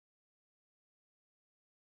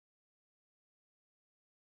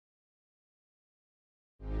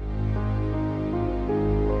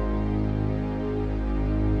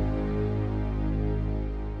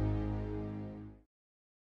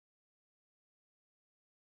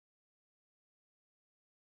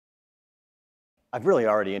I've really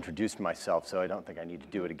already introduced myself, so I don't think I need to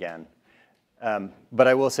do it again. But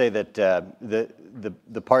I will say that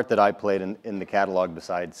the part that I played in the catalog,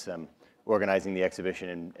 besides organizing the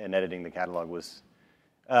exhibition and editing the catalog, was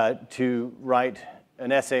to write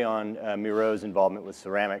an essay on Miro's involvement with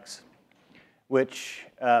ceramics, which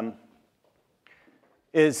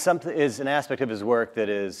is an aspect of his work that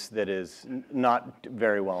is not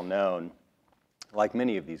very well known, like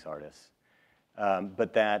many of these artists,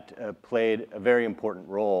 but that played a very important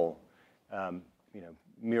role.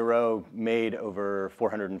 Miro made over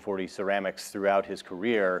 440 ceramics throughout his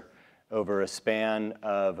career over a span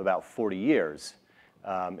of about 40 years.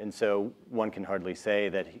 And so one can hardly say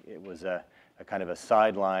that it was a kind of a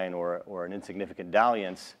sideline or an insignificant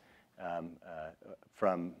dalliance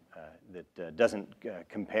that doesn't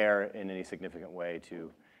compare in any significant way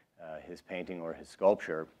to his painting or his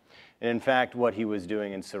sculpture. And in fact, what he was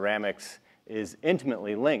doing in ceramics is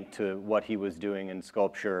intimately linked to what he was doing in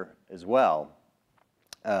sculpture as well.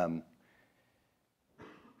 I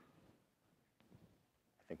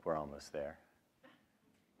think we're almost there.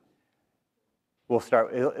 We'll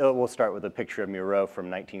start with a picture of Miro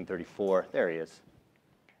from 1934. There he is.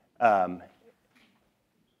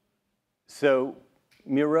 So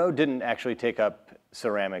Miro didn't actually take up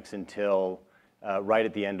ceramics until right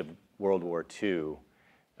at the end of World War II.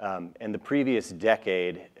 And the previous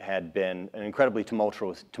decade had been an incredibly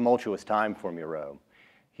tumultuous time for Miro.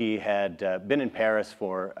 He had been in Paris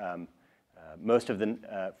for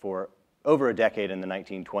for over a decade in the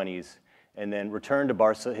 1920s, and then returned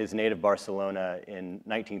to his native Barcelona in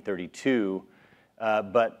 1932,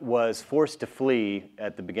 but was forced to flee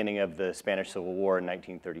at the beginning of the Spanish Civil War in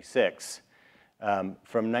 1936. From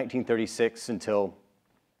 1936 until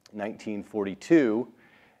 1942,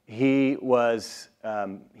 he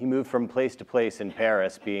moved from place to place in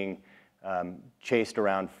Paris, being chased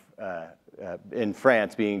around in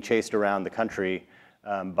France, being chased around the country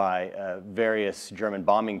by various German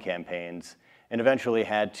bombing campaigns, and eventually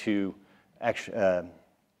had to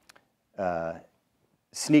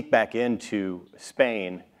sneak back into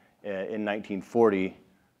Spain in 1940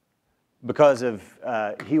 because of,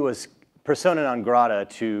 he was persona non grata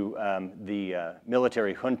to the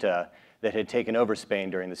military junta that had taken over Spain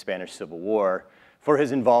during the Spanish Civil War for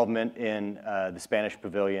his involvement in the Spanish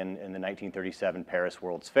Pavilion in the 1937 Paris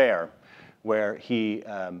World's Fair, where he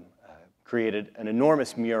created an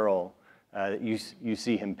enormous mural that you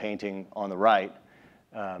see him painting on the right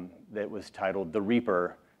that was titled The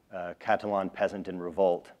Reaper, Catalan Peasant in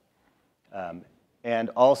Revolt, and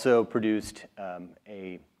also produced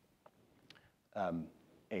a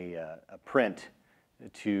print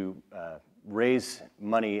to raise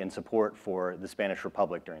money and support for the Spanish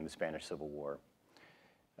Republic during the Spanish Civil War.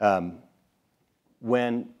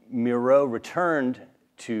 When Miro returned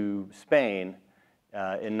to Spain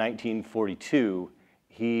in 1942,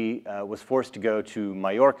 he was forced to go to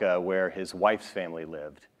Mallorca, where his wife's family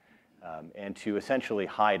lived, and to essentially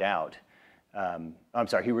hide out. I'm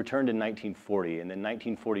sorry, he returned in 1940, and in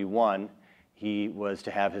 1941, he was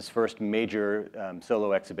to have his first major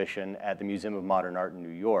solo exhibition at the Museum of Modern Art in New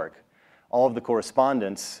York. All of the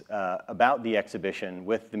correspondence about the exhibition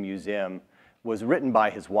with the museum was written by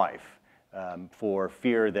his wife for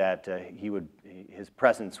fear that his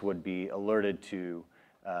presence would be alerted to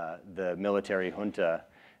the military junta.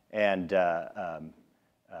 And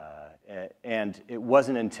it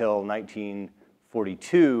wasn't until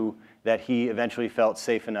 1942 that he eventually felt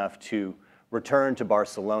safe enough to return to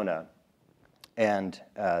Barcelona and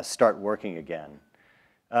start working again.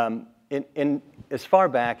 As far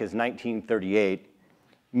back as 1938,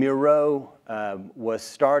 Miro was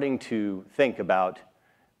starting to think about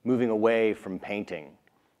moving away from painting.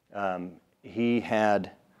 He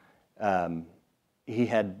had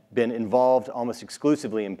been involved almost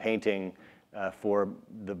exclusively in painting for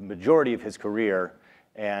the majority of his career,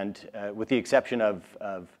 and with the exception of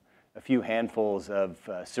a few handfuls of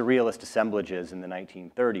surrealist assemblages in the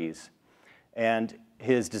 1930s. And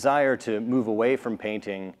his desire to move away from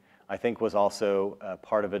painting, I think, was also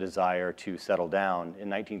part of a desire to settle down. In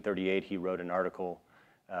 1938, he wrote an article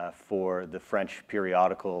for the French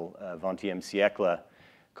periodical 20e siècle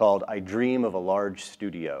called "I Dream of a Large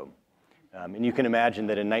Studio." And you can imagine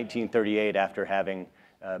that in 1938, after having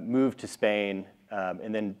moved to Spain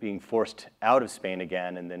and then being forced out of Spain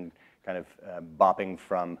again, and then kind of bopping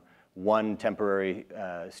from one temporary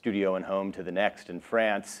studio and home to the next in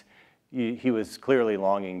France, he was clearly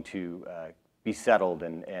longing to be settled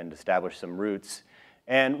and establish some roots,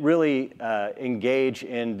 and really engage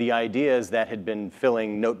in the ideas that had been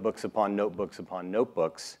filling notebooks upon notebooks upon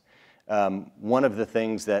notebooks. One of the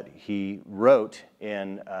things that he wrote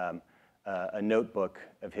in a notebook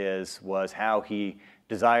of his was how he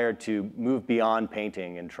desired to move beyond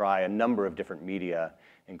painting and try a number of different media,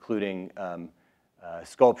 including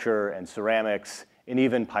sculpture and ceramics, and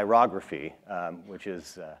even pyrography, which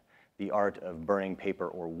is the art of burning paper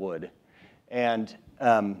or wood. And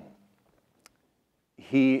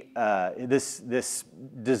this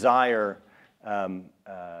desire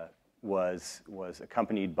was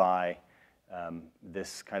accompanied by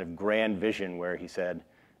this kind of grand vision where he said,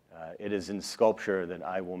 it is in sculpture that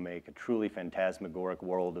I will make a truly phantasmagoric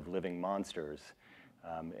world of living monsters.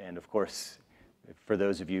 And of course, for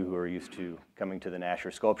those of you who are used to coming to the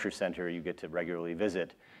Nasher Sculpture Center, you get to regularly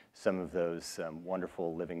visit some of those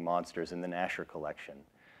wonderful living monsters in the Nasher collection.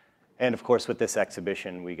 And of course, with this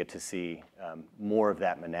exhibition, we get to see more of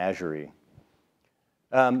that menagerie.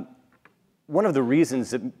 One of the reasons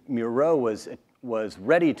that Miro was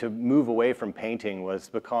ready to move away from painting was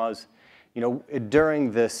because,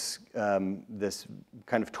 during this this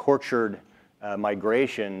kind of tortured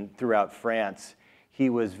migration throughout France, he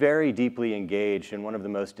was very deeply engaged in one of the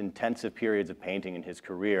most intensive periods of painting in his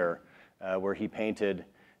career, where he painted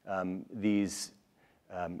these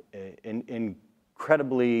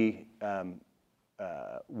incredibly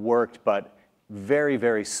worked but very,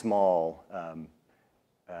 very small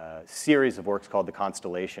series of works called the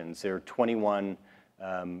Constellations. There are 21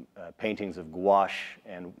 paintings of gouache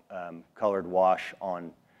and colored wash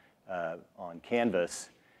on canvas,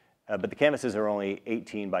 but the canvases are only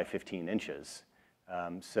 18 by 15 inches.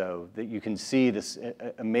 So that you can see this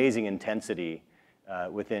amazing intensity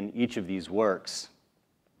within each of these works.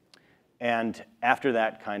 And after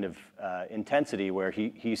that kind of intensity, where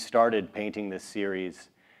he started painting this series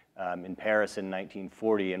in Paris in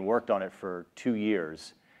 1940 and worked on it for 2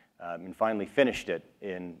 years, and finally finished it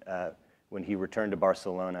when he returned to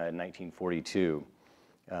Barcelona in 1942.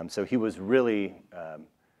 So he was really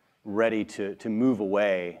ready to move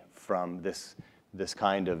away from this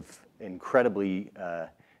kind of incredibly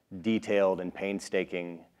detailed and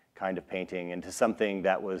painstaking kind of painting into something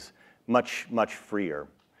that was much, much freer.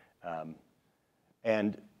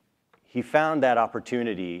 And he found that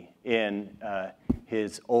opportunity in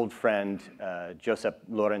his old friend, Joseph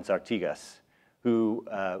Lorenz Artigas, who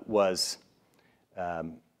was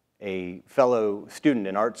a fellow student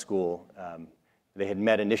in art school. They had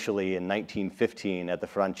met initially in 1915 at the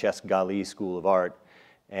Francesc Galí School of Art,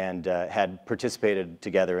 and had participated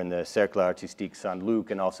together in the Cercle Artistique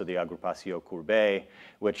Saint-Luc and also the Agrupació Courbet,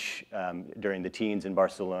 which during the teens in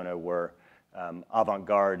Barcelona were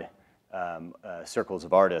avant-garde circles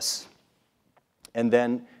of artists. And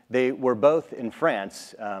then they were both in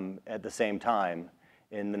France at the same time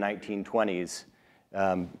in the 1920s.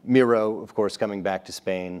 Miro, of course, coming back to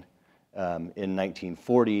Spain in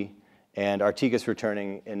 1940, and Artigas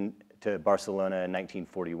returning to Barcelona in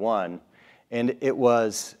 1941. And it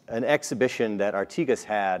was an exhibition that Artigas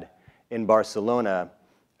had in Barcelona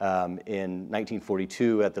in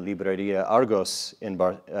 1942 at the Libreria Argos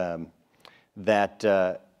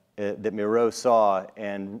that Miro saw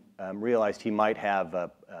and realized he might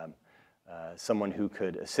have someone who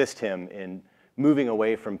could assist him in moving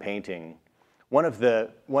away from painting. One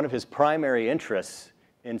of his primary interests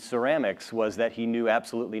in ceramics was that he knew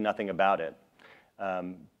absolutely nothing about it.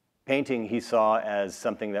 Painting he saw as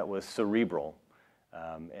something that was cerebral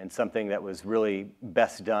and something that was really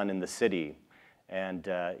best done in the city. And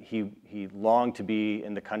he longed to be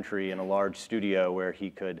in the country in a large studio where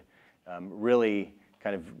he could really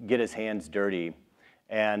kind of get his hands dirty.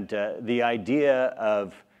 And the idea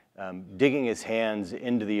of digging his hands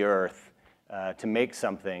into the earth to make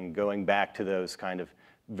something, going back to those kind of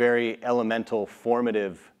very elemental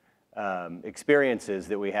formative experiences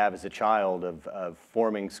that we have as a child of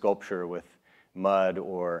forming sculpture with mud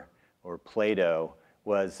or Play-Doh,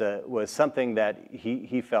 was something that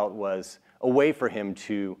he felt was a way for him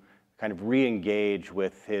to kind of re-engage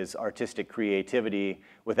with his artistic creativity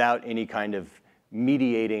without any kind of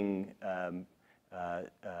mediating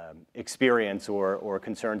experience or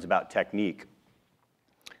concerns about technique.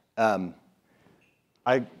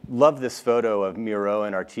 I love this photo of Miro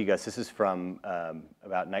and Artigas. This is from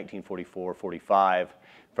about 1944-45,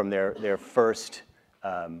 from their first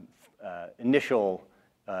initial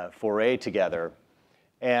foray together.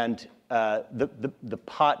 And the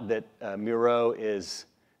pot that Miro is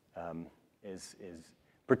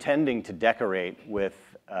pretending to decorate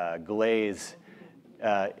with glaze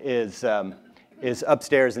is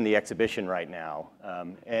upstairs in the exhibition right now.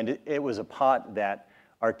 And it was a pot that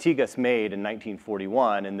Artigas made in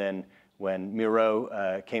 1941, and then when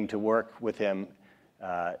Miro came to work with him,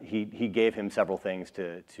 he gave him several things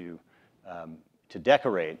to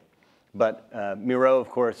decorate. But Miro, of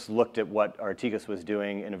course, looked at what Artigas was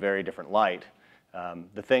doing in a very different light.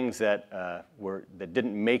 The things that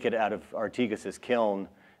didn't make it out of Artigas's kiln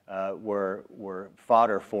were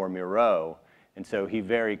fodder for Miro, and so he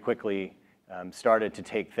very quickly started to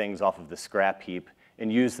take things off of the scrap heap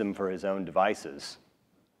and use them for his own devices.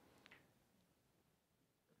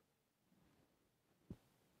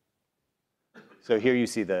 So here you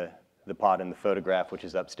see the pot in the photograph, which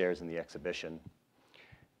is upstairs in the exhibition.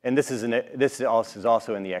 And this is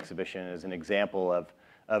also in the exhibition as an example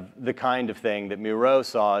of the kind of thing that Miro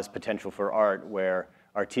saw as potential for art, where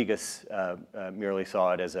Artigas merely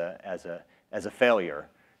saw it as a failure,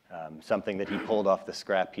 something that he pulled off the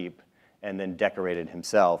scrap heap and then decorated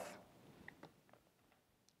himself.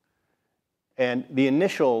 And the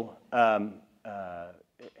initial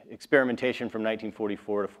experimentation from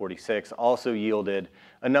 1944 to 46 also yielded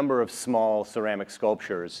a number of small ceramic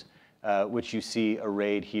sculptures, which you see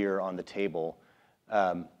arrayed here on the table,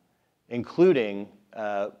 including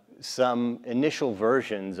some initial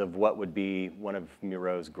versions of what would be one of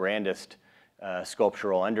Miro's grandest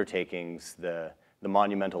sculptural undertakings, the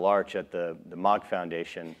monumental arch at the Mogg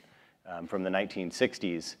Foundation from the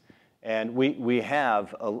 1960s. And we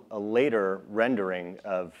have a later rendering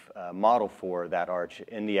of a model for that arch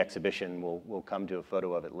in the exhibition. We'll come to a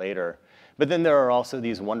photo of it later. But then there are also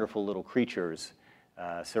these wonderful little creatures,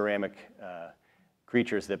 ceramic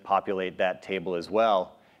creatures that populate that table as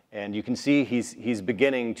well. And you can see he's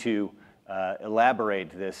beginning to elaborate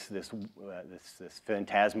this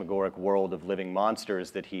phantasmagoric world of living monsters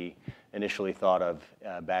that he initially thought of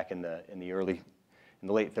back in the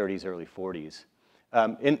late 30s, early 40s.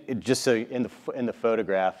 Just so in the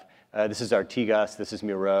photograph, this is Artigas, this is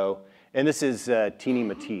Miro, and this is Tini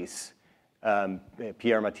Matisse,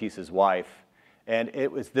 Pierre Matisse's wife. And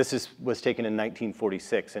this was taken in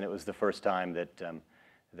 1946, and it was the first time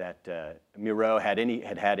that Miro had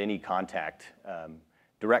had any contact,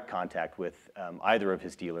 direct contact with either of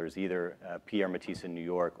his dealers, either Pierre Matisse in New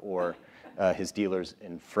York or his dealers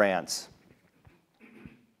in France.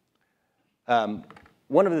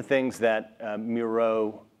 One of the things that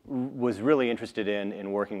Miro was really interested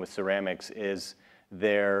in working with ceramics is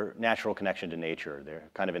their natural connection to nature, their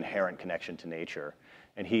kind of inherent connection to nature.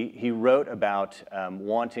 And he wrote about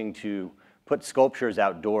wanting to put sculptures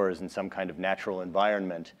outdoors in some kind of natural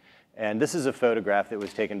environment. And this is a photograph that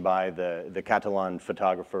was taken by the Catalan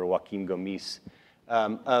photographer Joaquim Gomis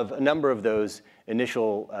of a number of those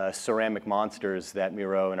initial ceramic monsters that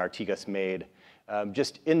Miro and Artigas made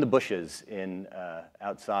just in the bushes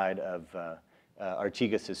outside of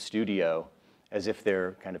Artigas's studio, as if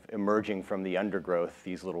they're kind of emerging from the undergrowth,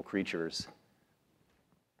 these little creatures.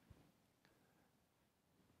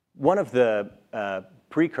 One of the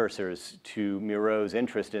precursors to Miro's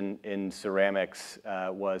interest in ceramics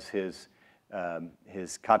was his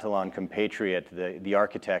Catalan compatriot, the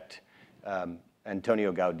architect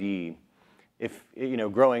Antonio Gaudí.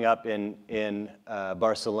 Growing up in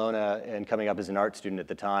Barcelona and coming up as an art student at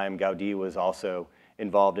the time, Gaudí was also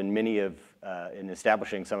involved in in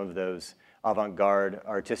establishing some of those avant-garde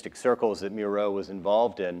artistic circles that Miro was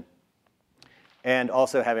involved in, and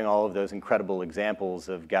also having all of those incredible examples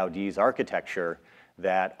of Gaudí's architecture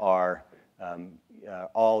that are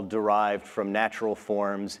all derived from natural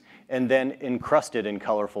forms and then encrusted in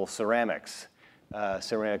colorful ceramics.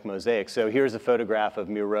 Ceramic mosaics. So here's a photograph of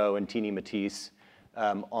Miro and Tini Matisse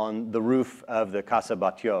on the roof of the Casa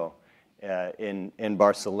Batlló in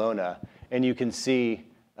Barcelona. And you can see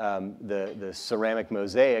the ceramic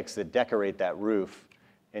mosaics that decorate that roof.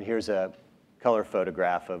 And here's a color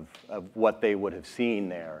photograph of what they would have seen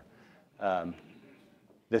there.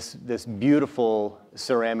 This beautiful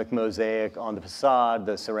ceramic mosaic on the facade,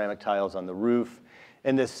 the ceramic tiles on the roof,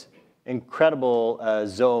 and this incredible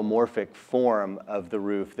zoomorphic form of the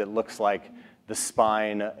roof that looks like the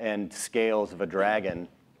spine and scales of a dragon.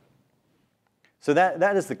 So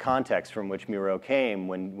that is the context from which Miro came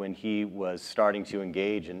when he was starting to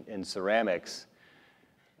engage in ceramics.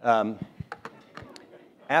 After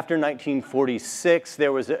 1946,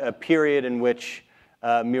 there was a period in which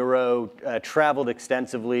Miro traveled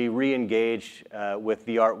extensively, re-engaged with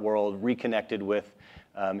the art world, reconnected with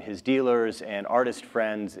his dealers and artist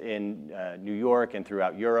friends in New York and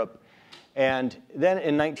throughout Europe. And then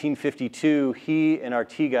in 1952, he and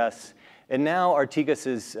Artigas, and now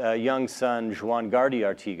Artigas's young son, Joan Gardi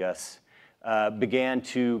Artigas, began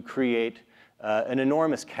to create an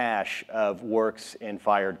enormous cache of works in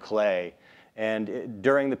fired clay. And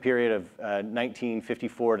during the period of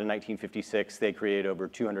 1954 to 1956, they created over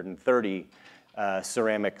 230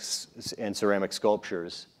 ceramics and ceramic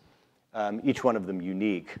sculptures. Each one of them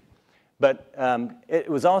unique. But it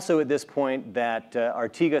was also at this point that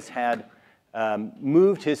Artigas had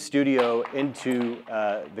moved his studio into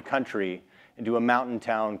the country, into a mountain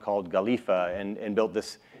town called Galifa, and built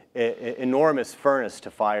this enormous furnace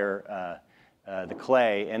to fire the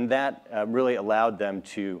clay, and that really allowed them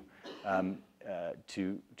to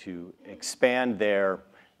expand their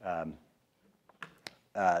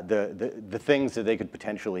the things that they could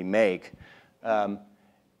potentially make. And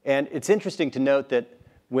it's interesting to note that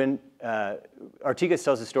when Artigas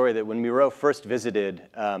tells a story that when Miro first visited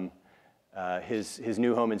his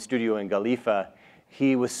new home and studio in Galifa,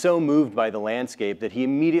 he was so moved by the landscape that he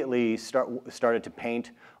immediately started to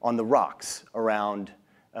paint on the rocks around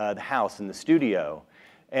the house and the studio.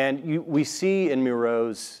 And we see in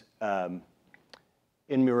Miro's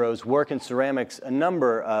work in ceramics a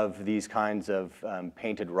number of these kinds of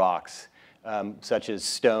painted rocks, such as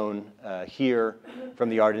stone here from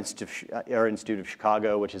the Art Institute of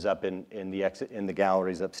Chicago, which is up in the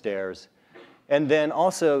galleries upstairs. And then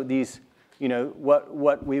also these,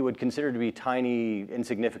 what we would consider to be tiny,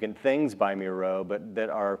 insignificant things by Miro, but that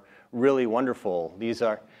are really wonderful.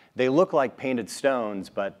 They look like painted stones,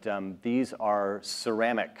 but these are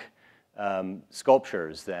ceramic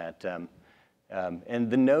sculptures that, and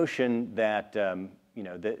the notion that,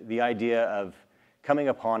 the idea of coming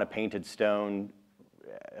upon a painted stone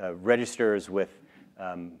registers with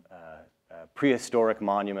prehistoric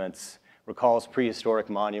monuments, recalls prehistoric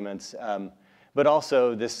monuments, but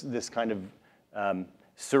also this kind of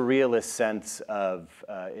surrealist sense of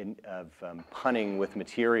punning with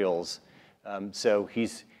materials. So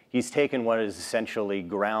he's taken what is essentially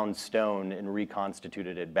ground stone and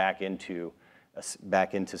reconstituted it back into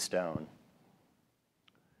stone.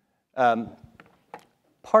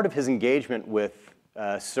 Part of his engagement with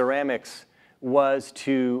ceramics was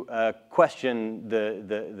to question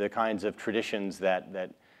the kinds of traditions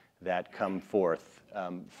that come forth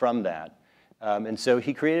from that. And so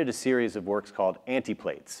he created a series of works called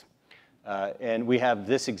antiplates. And we have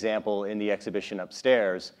this example in the exhibition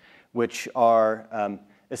upstairs, which are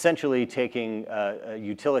essentially taking a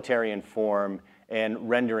utilitarian form and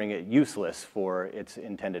rendering it useless for its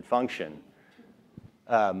intended function,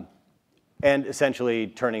 and essentially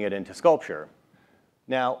turning it into sculpture.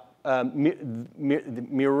 Now,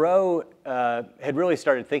 Miro had really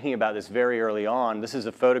started thinking about this very early on. This is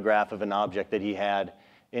a photograph of an object that he had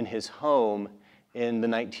in his home in the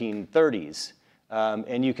 1930s.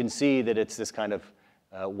 And you can see that it's this kind of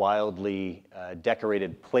wildly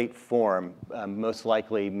decorated plate form, most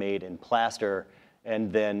likely made in plaster,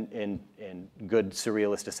 and then in good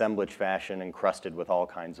surrealist assemblage fashion, encrusted with all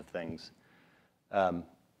kinds of things.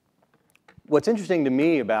 What's interesting to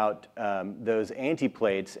me about those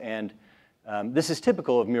antiplates, and this is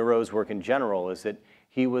typical of Miro's work in general, is that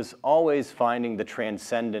he was always finding the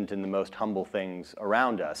transcendent in the most humble things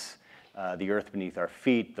around us, the earth beneath our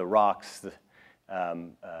feet, the rocks, the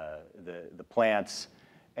plants,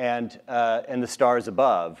 and the stars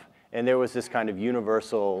above. And there was this kind of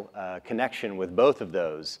universal connection with both of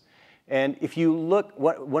those. And if you look,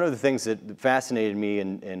 one of the things that fascinated me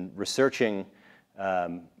in researching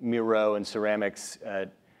Miro and ceramics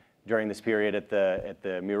during this period at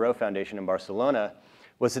the Miro Foundation in Barcelona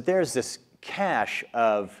was that there's this cache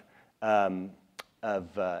of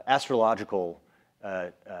astrological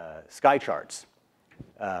sky charts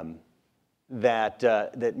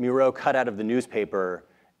that Miro cut out of the newspaper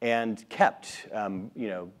and kept,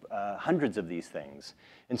 hundreds of these things.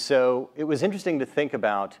 And so it was interesting to think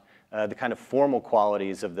about the kind of formal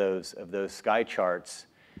qualities of those sky charts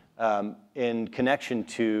in connection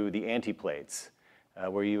to the antiplates,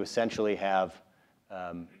 where you essentially have,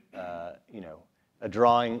 a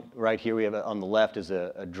drawing. Right here we have on the left is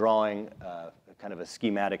a drawing, kind of a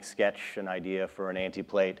schematic sketch, an idea for an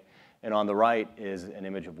antiplate, and on the right is an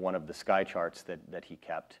image of one of the sky charts that he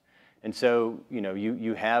kept. And so,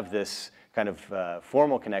 you have this kind of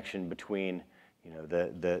formal connection between,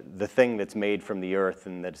 the thing that's made from the earth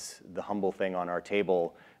and that's the humble thing on our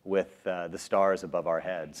table with the stars above our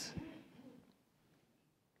heads.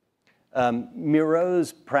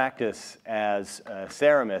 Miro's practice as a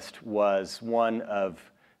ceramist was one of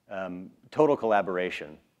total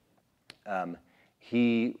collaboration.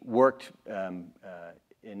 He worked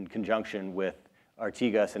in conjunction with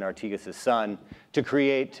Artigas and Artigas' son to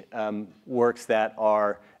create works that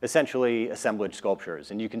are essentially assemblage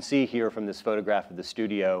sculptures. And you can see here from this photograph of the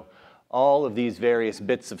studio all of these various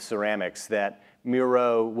bits of ceramics that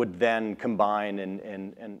Miro would then combine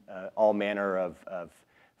in all manner of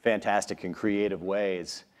fantastic and creative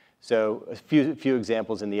ways. So a few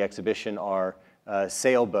examples in the exhibition are a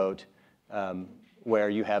sailboat, where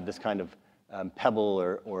you have this kind of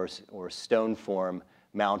pebble or stone form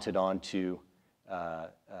mounted onto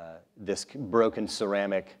this broken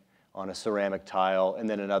ceramic on a ceramic tile, and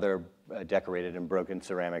then another decorated and broken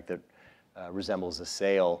ceramic that resembles a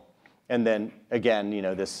sail. And then again, you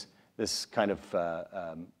know, this kind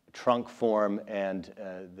of trunk form and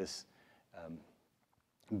this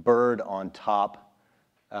bird on top.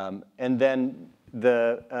 And then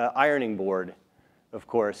the ironing board, of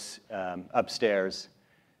course, upstairs,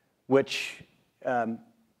 which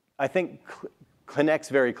I think connects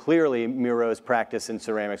very clearly Miro's practice in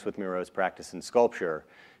ceramics with Miro's practice in sculpture.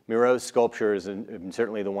 Miro's sculptures, and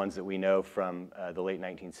certainly the ones that we know from the late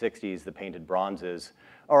 1960s, the painted bronzes,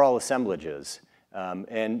 are all assemblages,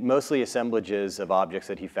 and mostly assemblages of objects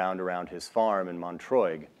that he found around his farm in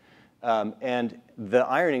Montreuil. And the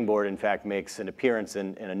ironing board, in fact, makes an appearance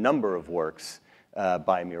in a number of works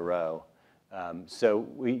by Miro. So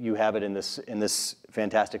you have it in this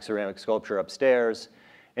fantastic ceramic sculpture upstairs.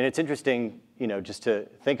 And it's interesting, you know, just to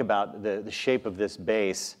think about the shape of this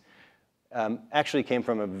base. Actually came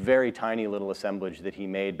from a very tiny little assemblage that he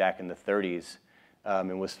made back in the 30s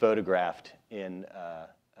and was photographed in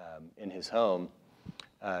his home.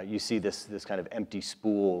 You see this kind of empty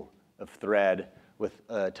spool of thread with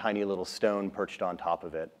a tiny little stone perched on top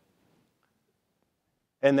of it.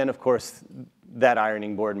 And then, of course, that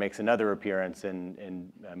ironing board makes another appearance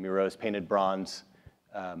in Miro's painted bronze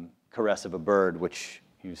Caress of a Bird, which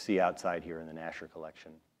you see outside here in the Nasher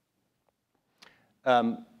collection.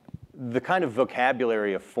 The kind of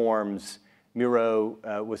vocabulary of forms Miro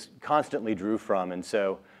was constantly drew from, and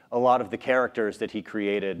so a lot of the characters that he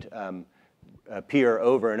created appear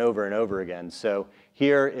over and over and over again. So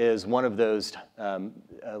here is one of those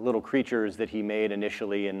little creatures that he made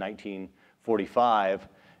initially in 1945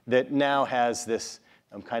 that now has this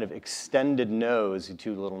kind of extended nose,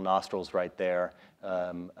 two little nostrils right there,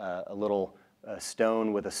 a little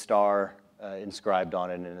stone with a star inscribed on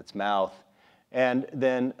it in its mouth, and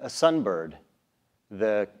then a sunbird,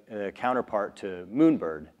 the counterpart to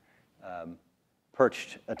moonbird,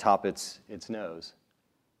 perched atop its nose.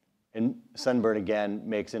 And sunbird, again,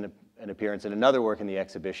 makes an appearance in another work in the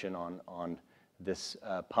exhibition on this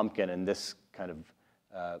pumpkin, and this kind of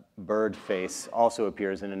bird face also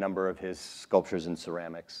appears in a number of his sculptures in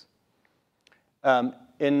ceramics. In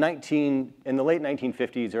the late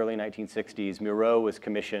 1950s, early 1960s, Miro was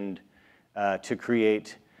commissioned to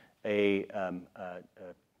create an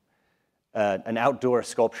outdoor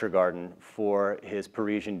sculpture garden for his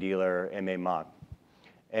Parisian dealer, Aimé Mac.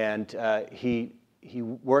 And he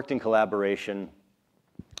worked in collaboration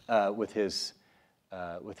with his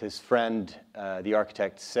friend, the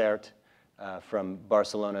architect Sert, from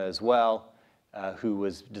Barcelona as well, who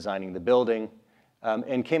was designing the building,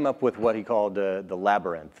 and came up with what he called the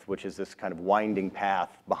labyrinth, which is this kind of winding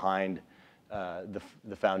path behind the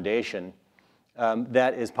foundation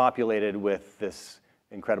that is populated with this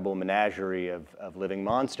incredible menagerie of living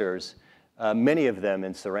monsters, many of them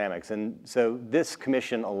in ceramics. And so this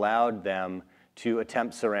commission allowed them to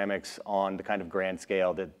attempt ceramics on the kind of grand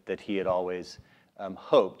scale that he had always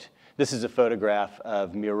hoped. This is a photograph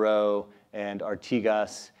of Miro and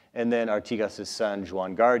Artigas, and then Artigas' son,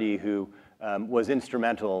 Joan Gardy, who was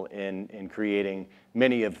instrumental in creating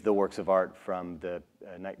many of the works of art from the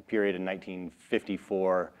period in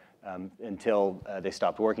 1954 until they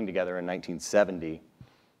stopped working together in 1970.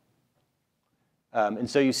 And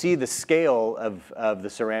so you see the scale of the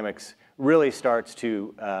ceramics really starts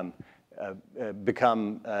to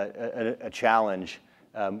become a challenge.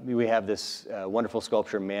 We have this wonderful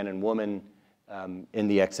sculpture, Man and Woman, in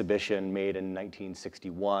the exhibition made in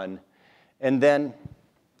 1961. And then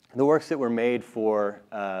the works that were made for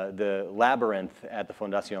the Labyrinth at the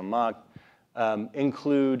Fondation Mac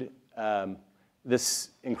include this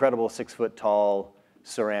incredible 6-foot-tall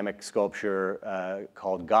ceramic sculpture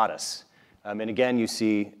called Goddess. And again, you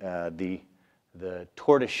see the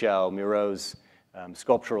tortoiseshell, Miro's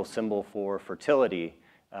sculptural symbol for fertility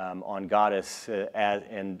on Goddess,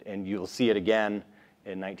 and you'll see it again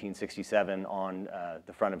in 1967 on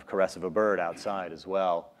the front of Caress of a Bird outside as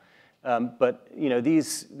well. But you know,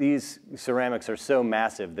 these ceramics are so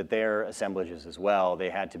massive that they're assemblages as well. They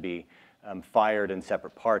had to be fired in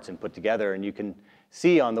separate parts and put together, and you can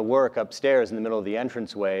see on the work upstairs in the middle of the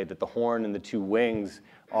entranceway that the horn and the two wings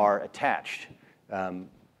are attached.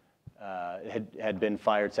 Had been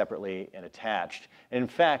fired separately and attached. And in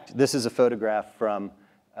fact, this is a photograph from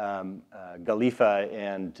Gallifa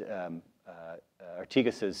and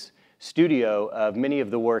Artigas' studio of many of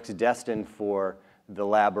the works destined for the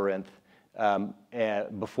Labyrinth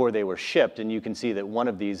before they were shipped. And you can see that one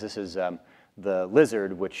of these, this is the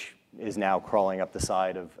lizard, which is now crawling up the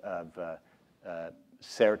side of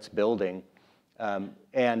Cert's building,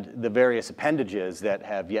 and the various appendages that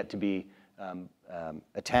have yet to be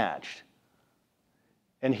attached.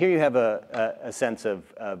 And here you have a sense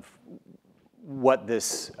of what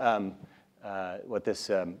this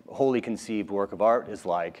wholly conceived work of art is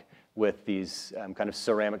like, with these kind of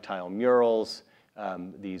ceramic tile murals,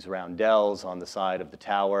 these roundels on the side of the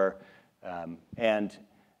tower, and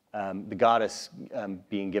the goddess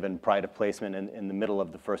being given pride of placement in the middle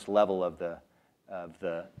of the first level of the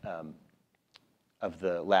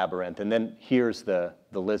labyrinth. And then here's the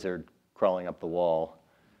lizard crawling up the wall.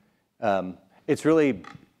 It's really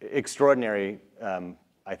extraordinary,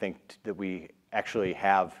 I think, that we actually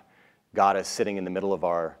have goddess sitting in the middle of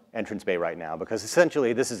our entrance bay right now, because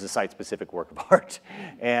essentially this is a site-specific work of art,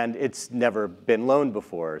 and it's never been loaned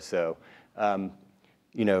before. So,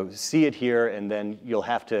 you know, see it here, and then you'll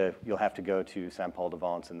have to go to Saint Paul de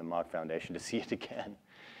Vence and the Mock Foundation to see it again.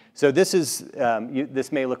 So this is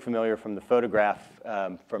this may look familiar from the photograph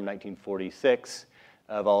from 1946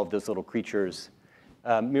 of all of those little creatures.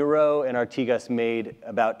 Miró and Artigas made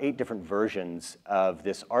about 8 different versions of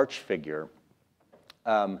this arch figure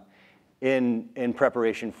in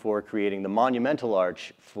preparation for creating the monumental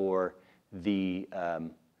arch for the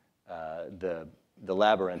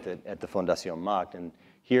labyrinth at the Fondation Macht. And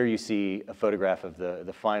here you see a photograph of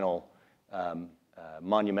the final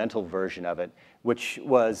monumental version of it, which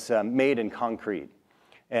was made in concrete.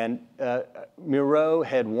 And Miró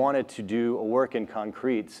had wanted to do a work in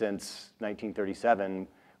concrete since 1937,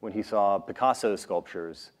 when he saw Picasso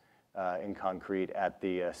sculptures in concrete at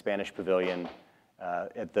the Spanish Pavilion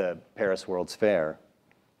at the Paris World's Fair.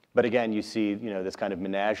 But again, you see, you know, this kind of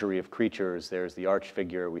menagerie of creatures. There's the arch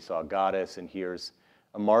figure, we saw goddess, and here's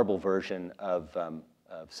a marble version of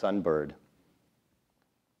Sunbird.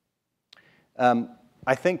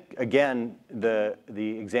 I think, again, the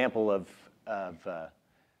example of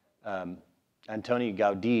Antoni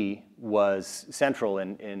Gaudí was central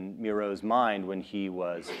in Miró's mind when he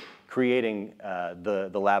was creating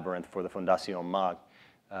the labyrinth for the Fondation Macht.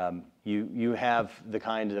 You have the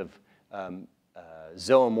kind of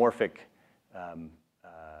zoomorphic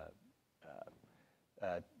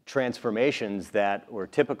transformations that were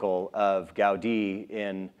typical of Gaudí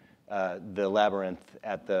in the labyrinth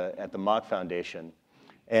at the Macht Foundation.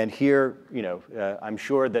 And here, you know, I'm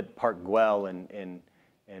sure that Park Güell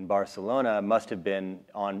in Barcelona must have been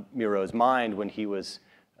on Miró's mind when he was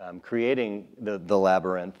creating the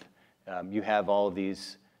labyrinth. You have all of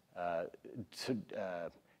these kind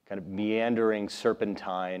of meandering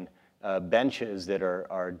serpentine benches that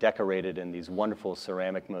are decorated in these wonderful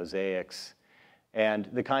ceramic mosaics, and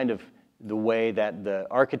the way that the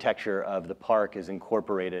architecture of the park is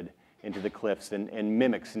incorporated into the cliffs and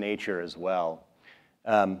mimics nature as well.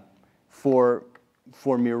 For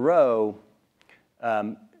Miró,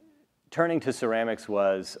 turning to ceramics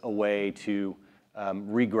was a way to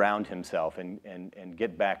reground himself and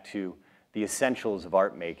get back to the essentials of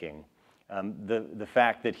art making. The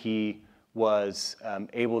fact that he was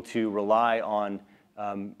able to rely on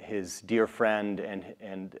his dear friend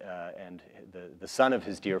and the son of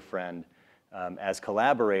his dear friend as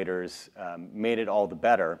collaborators made it all the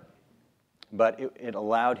better. But it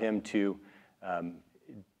allowed him to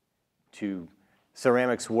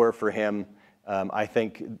ceramics were for him, I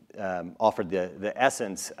think, offered the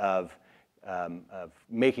essence of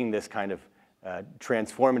making this kind of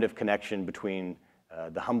transformative connection between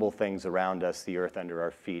the humble things around us, the earth under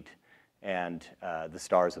our feet, and the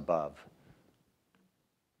stars above.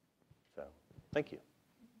 So, thank you.